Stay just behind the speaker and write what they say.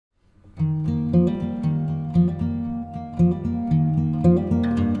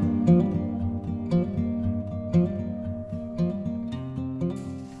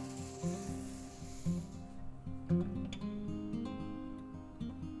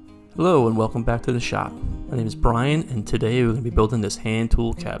Hello and welcome back to the shop. My name is Brian and today we're going to be building this hand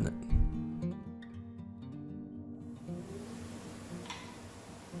tool cabinet.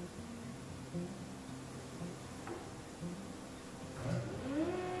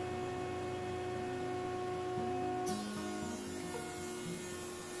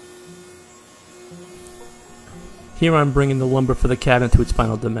 Here I'm bringing the lumber for the cabinet to its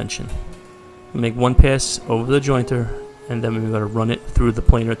final dimension. We make one pass over the jointer and then we're going to run it through the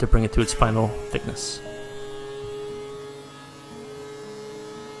planer to bring it to its final thickness.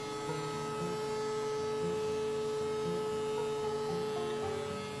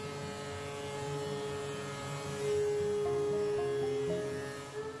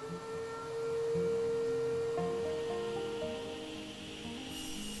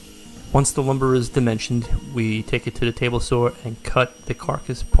 Once the lumber is dimensioned, we take it to the table saw and cut the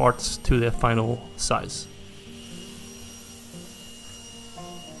carcass parts to their final size.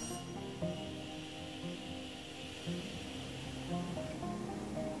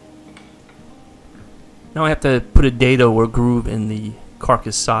 Now I have to put a dado or groove in the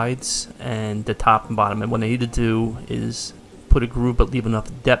carcass sides and the top and bottom, and what I need to do is put a groove but leave enough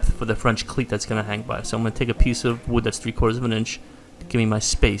depth for the French cleat that's going to hang by. So I'm going to take a piece of wood that's 3/4 of an inch to give me my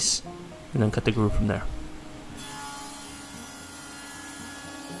space and then cut the groove from there.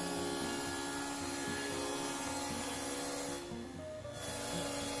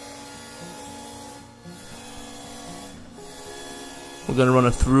 We're going to run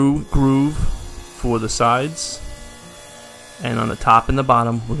a through groove for the sides, and on the top and the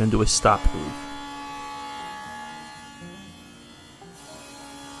bottom we're going to do a stop groove.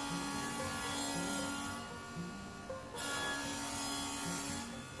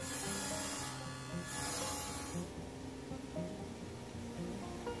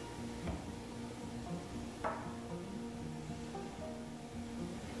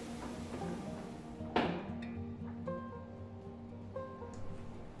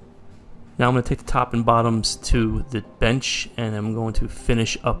 Now I'm going to take the top and bottoms to the bench and I'm going to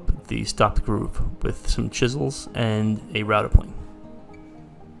finish up the stopped groove with some chisels and a router plane.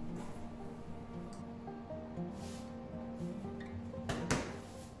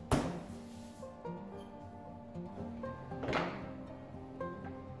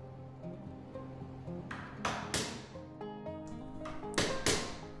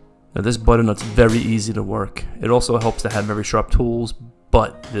 Now this butternut's very easy to work. It also helps to have very sharp tools,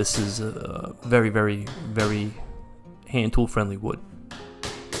 but this is a very hand tool friendly wood.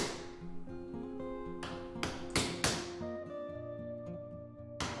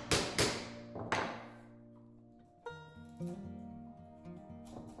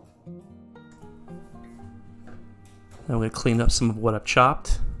 Now I'm going to clean up some of what I've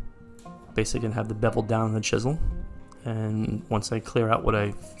chopped. Basically going to have the bevel down on the chisel, and once I clear out what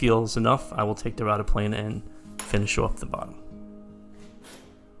I feel is enough, I will take the router plane and finish off the bottom.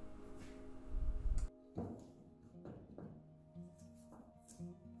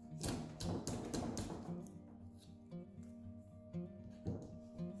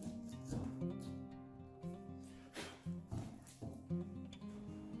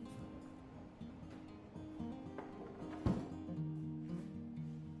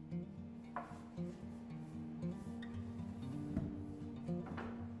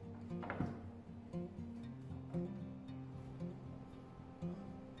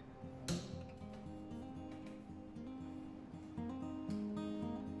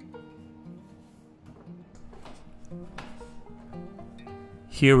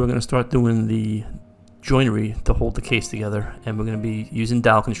 Here we're going to start doing the joinery to hold the case together, and we're going to be using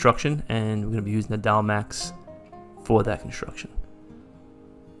dowel construction, and we're going to be using the dowel max for that construction.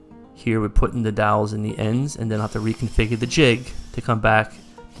 Here we're putting the dowels in the ends, and then I'll have to reconfigure the jig to come back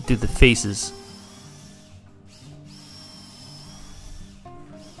to do the faces.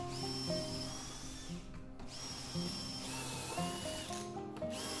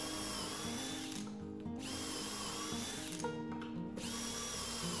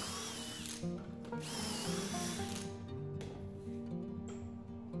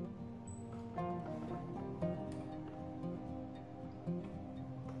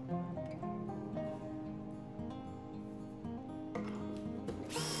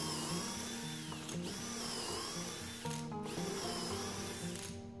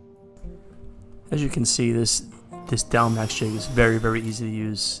 As you can see, this dowel max jig is very easy to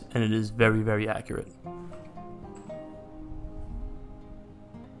use, and it is very accurate.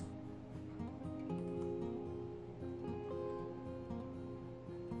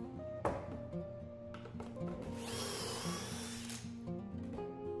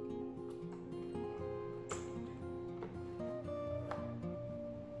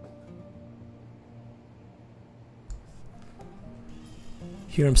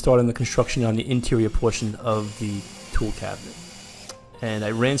 Here I'm starting the construction on the interior portion of the tool cabinet. And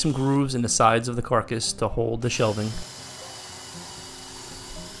I ran some grooves in the sides of the carcass to hold the shelving.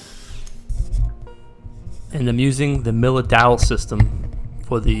 And I'm using the Miller dowel system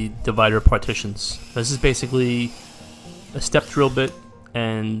for the divider partitions. This is basically a step drill bit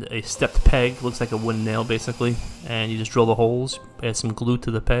and a stepped peg. Looks like a wooden nail basically. And you just drill the holes, add some glue to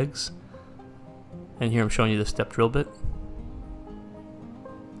the pegs. And here I'm showing you the step drill bit.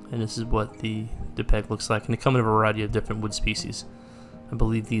 And this is what the peg looks like. And they come in a variety of different wood species. I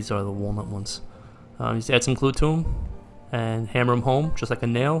believe these are the walnut ones. Just add some glue to them and hammer them home just like a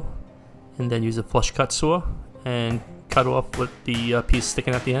nail. And then use a flush cut saw and cut off with the piece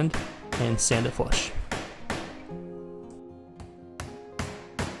sticking at the end and sand it flush.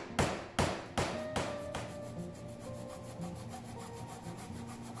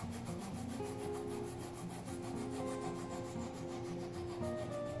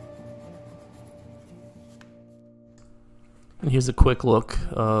 And here's a quick look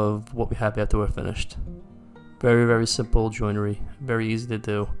of what we have after we're finished. Very, very simple joinery, very easy to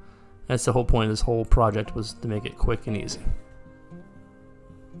do. That's the whole point of this whole project, was to make it quick and easy.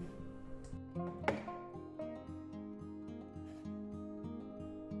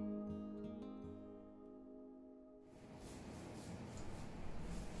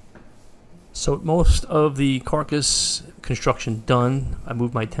 So most of the carcass construction done, I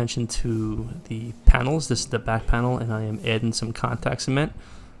moved my attention to the panels. This is the back panel, and I am adding some contact cement.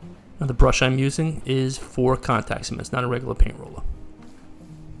 Now the brush I'm using is for contact cement. It's not a regular paint roller.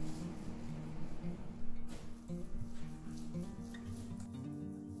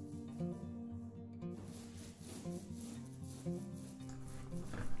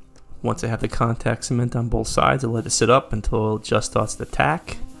 Once I have the contact cement on both sides, I let it sit up until it just starts to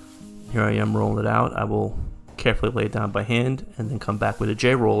tack. Here I am rolling it out. I will carefully lay it down by hand and then come back with a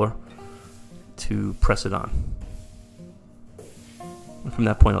J roller to press it on. And from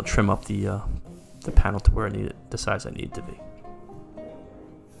that point, I'll trim up the panel to where I need it, the size I need it to be.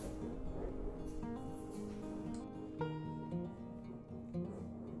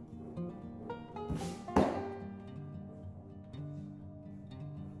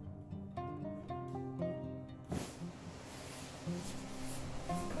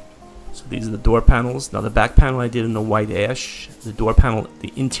 So these are the door panels. Now the back panel I did in the white ash. The door panel,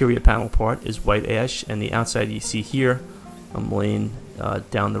 the interior panel part is white ash, and the outside you see here, I'm laying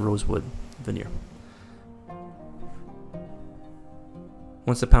down the rosewood veneer.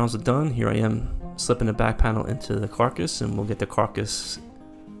 Once the panels are done, here I am slipping the back panel into the carcass, and we'll get the carcass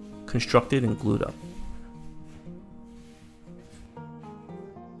constructed and glued up.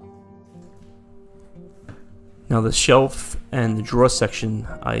 Now the shelf and the drawer section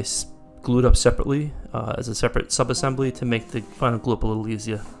I glued up separately as a separate sub-assembly to make the final glue up a little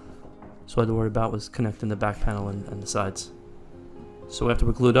easier. So all I had to worry about was connecting the back panel and the sides. So after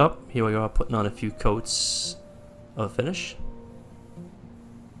we're glued up, here we are putting on a few coats of finish.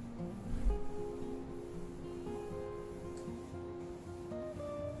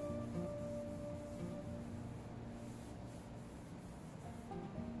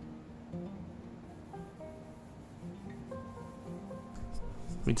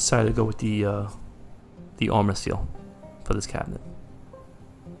 We decided to go with the armor seal for this cabinet.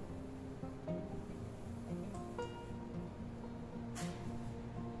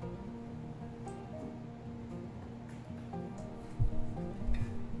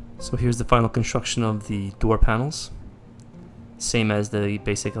 So here's the final construction of the door panels. Same as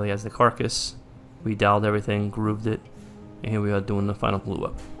basically as the carcass. We doweled everything, grooved it, and here we are doing the final glue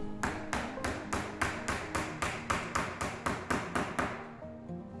up.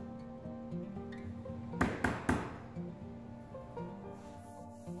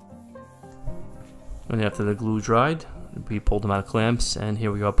 And after the glue dried, we pulled them out of clamps, and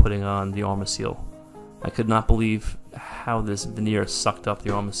here we are putting on the armor seal. I could not believe how this veneer sucked up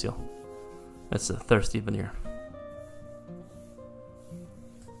the armor seal. That's a thirsty veneer.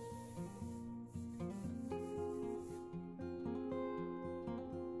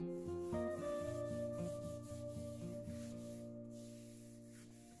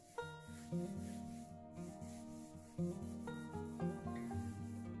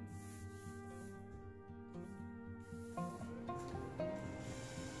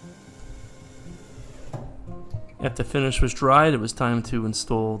 After finish was dried, it was time to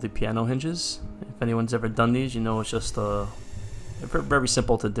install the piano hinges. If anyone's ever done these, you know it's just very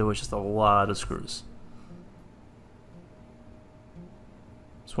simple to do. It's just a lot of screws.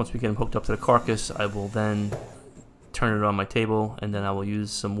 So once we get them hooked up to the carcass, I will then turn it on my table, and then I will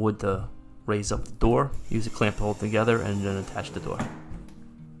use some wood to raise up the door, use a clamp to hold it together, and then attach the door.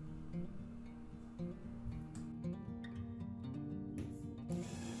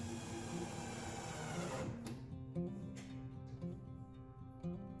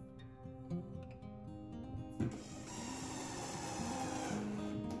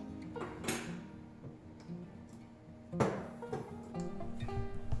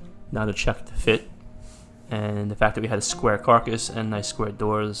 Now to check the fit, and the fact that we had a square carcass and nice square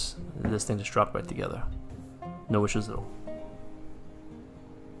doors, this thing just dropped right together. No issues at all.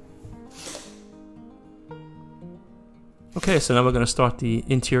 Okay, so now we're going to start the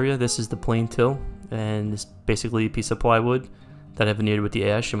interior. This is the plain till, and it's basically a piece of plywood that I veneered with the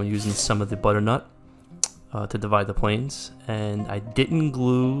ash, and we're using some of the butternut to divide the planes. And I didn't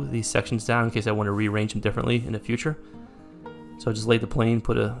glue these sections down in case I want to rearrange them differently in the future. So I just laid the plane,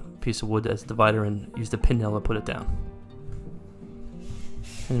 put a piece of wood as a divider, and used the pin nail to put it down.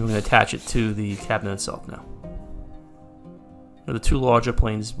 And then we're going to attach it to the cabinet itself now. Now the two larger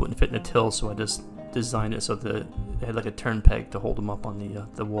planes wouldn't fit in the till, so I just designed it so that it had like a turn peg to hold them up on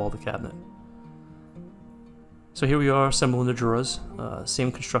the wall of the cabinet. So here we are assembling the drawers.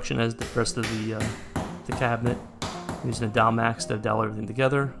 Same construction as the rest of the cabinet. I'm using a dowel max to dowel everything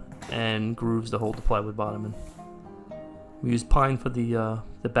together, and grooves to hold the plywood bottom in. We used pine for the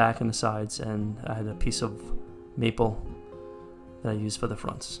back and the sides, and I had a piece of maple that I used for the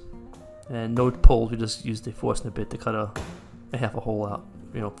fronts. And no poles, we just used a Forstner bit to cut a half a hole out,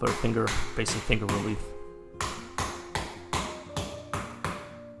 you know, for basic finger relief.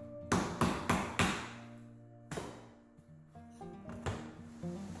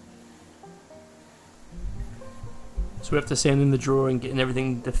 So after sanding the drawer and getting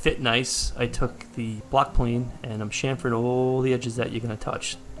everything to fit nice, I took the block plane and I'm chamfering all the edges that you're going to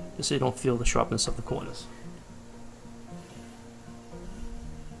touch, just so you don't feel the sharpness of the corners.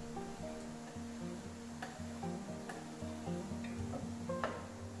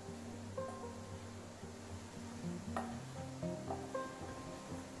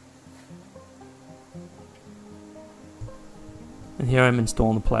 And here I'm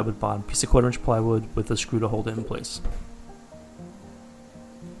installing the plywood bottom, piece of 1/4 inch plywood with a screw to hold it in place.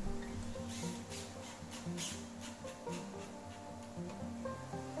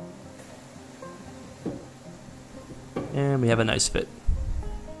 And we have a nice fit.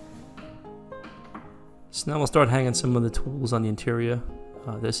 So now we'll start hanging some of the tools on the interior.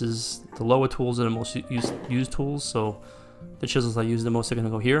 This is the lower tools are the most used tools, so the chisels I use the most are going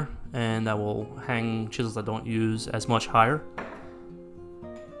to go here, and I will hang chisels I don't use as much higher.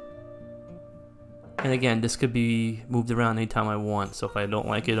 And again, this could be moved around anytime I want, so if I don't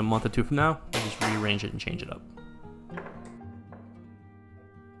like it a month or two from now, I just rearrange it and change it up.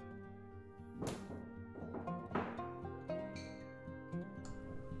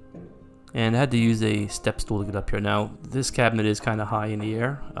 And I had to use a step stool to get up here. Now, this cabinet is kind of high in the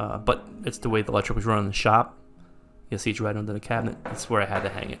air, but it's the way the electric was running in the shop. You'll see it's right under the cabinet. That's where I had to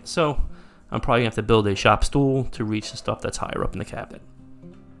hang it. So I'm probably going to have to build a shop stool to reach the stuff that's higher up in the cabinet.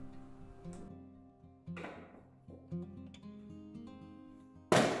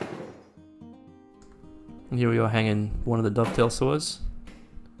 And here we are hanging one of the dovetail saws.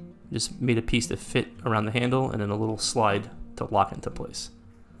 Just made a piece to fit around the handle and then a little slide to lock into place.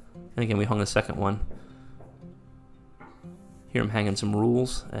 And again, we hung the second one. Here I'm hanging some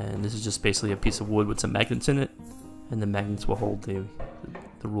rules, and this is just basically a piece of wood with some magnets in it, and the magnets will hold the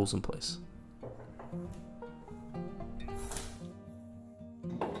rules in place.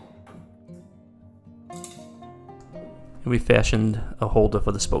 And we fashioned a holder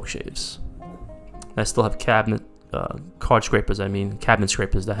for the spoke shaves. I still have cabinet scrapers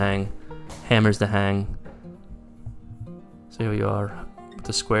to hang, hammers to hang. So here we are.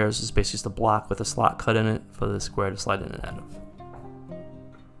 The squares is basically just a block with a slot cut in it for the square to slide in and out of.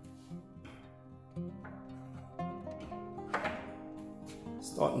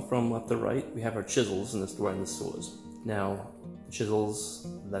 Starting from left to right, we have our chisels in this door and the saws. Now, the chisels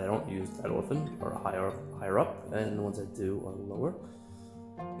that I don't use that often are higher up, and the ones I do are lower.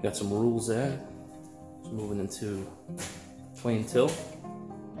 We got some rules there. Just moving into plain till.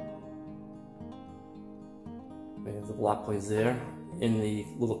 We have the block planes there. In the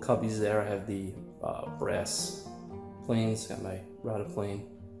little cubbies there, I have the brass planes. Got my router plane.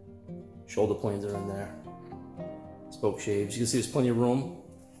 Shoulder planes are in there. Spoke shaves. You can see there's plenty of room.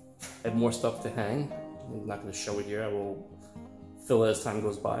 I have more stuff to hang. I'm not going to show it here. I will fill it as time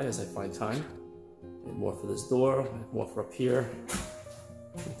goes by, as I find time. I have more for this door. I have more for up here.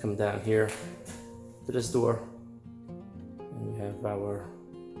 Come down here to this door. And we have our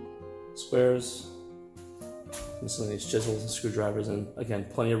squares. Miscellaneous chisels and screwdrivers, and again,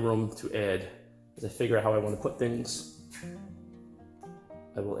 plenty of room to add. As I figure out how I want to put things,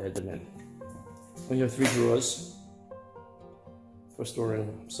 I will add them in. We have 3 drawers for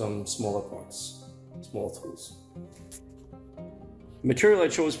storing some smaller parts, smaller tools. The material I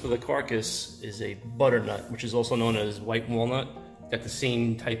chose for the carcass is a butternut, which is also known as white walnut. Got the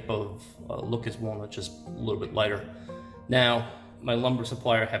same type of look as walnut, just a little bit lighter. Now, my lumber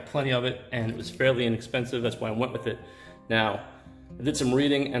supplier had plenty of it, and it was fairly inexpensive. That's why I went with it. Now, I did some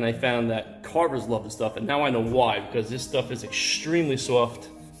reading, and I found that carvers love this stuff, and now I know why, because this stuff is extremely soft,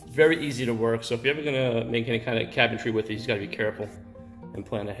 very easy to work. So if you're ever gonna make any kind of cabinetry with it, you just gotta be careful and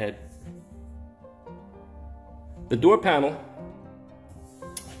plan ahead. The door panel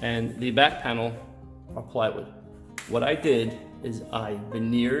and the back panel are plywood. What I did is I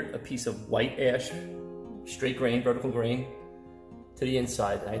veneered a piece of white ash, straight grain, vertical grain, to the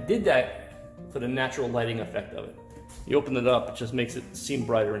inside. And I did that for the natural lighting effect of it. You open it up, it just makes it seem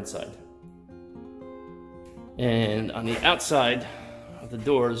brighter inside. And on the outside of the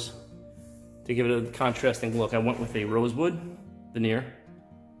doors, to give it a contrasting look, I went with a rosewood veneer.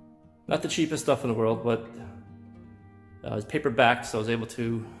 Not the cheapest stuff in the world, but it was paper backed, so I was able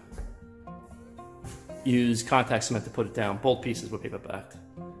to use contact cement to put it down. Both pieces were paper backed.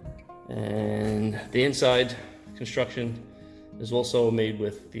 And the inside construction is also made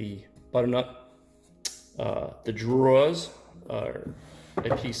with the butternut. The drawers are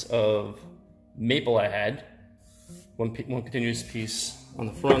a piece of maple I had, one continuous piece on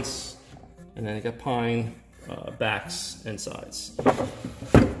the fronts, and then I got pine backs and sides.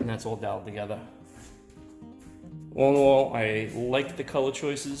 And that's all doweled together. All in all, I like the color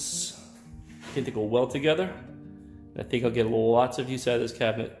choices. I think they go well together. I think I'll get lots of use out of this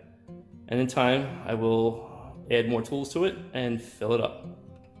cabinet. And in time, I will add more tools to it and fill it up.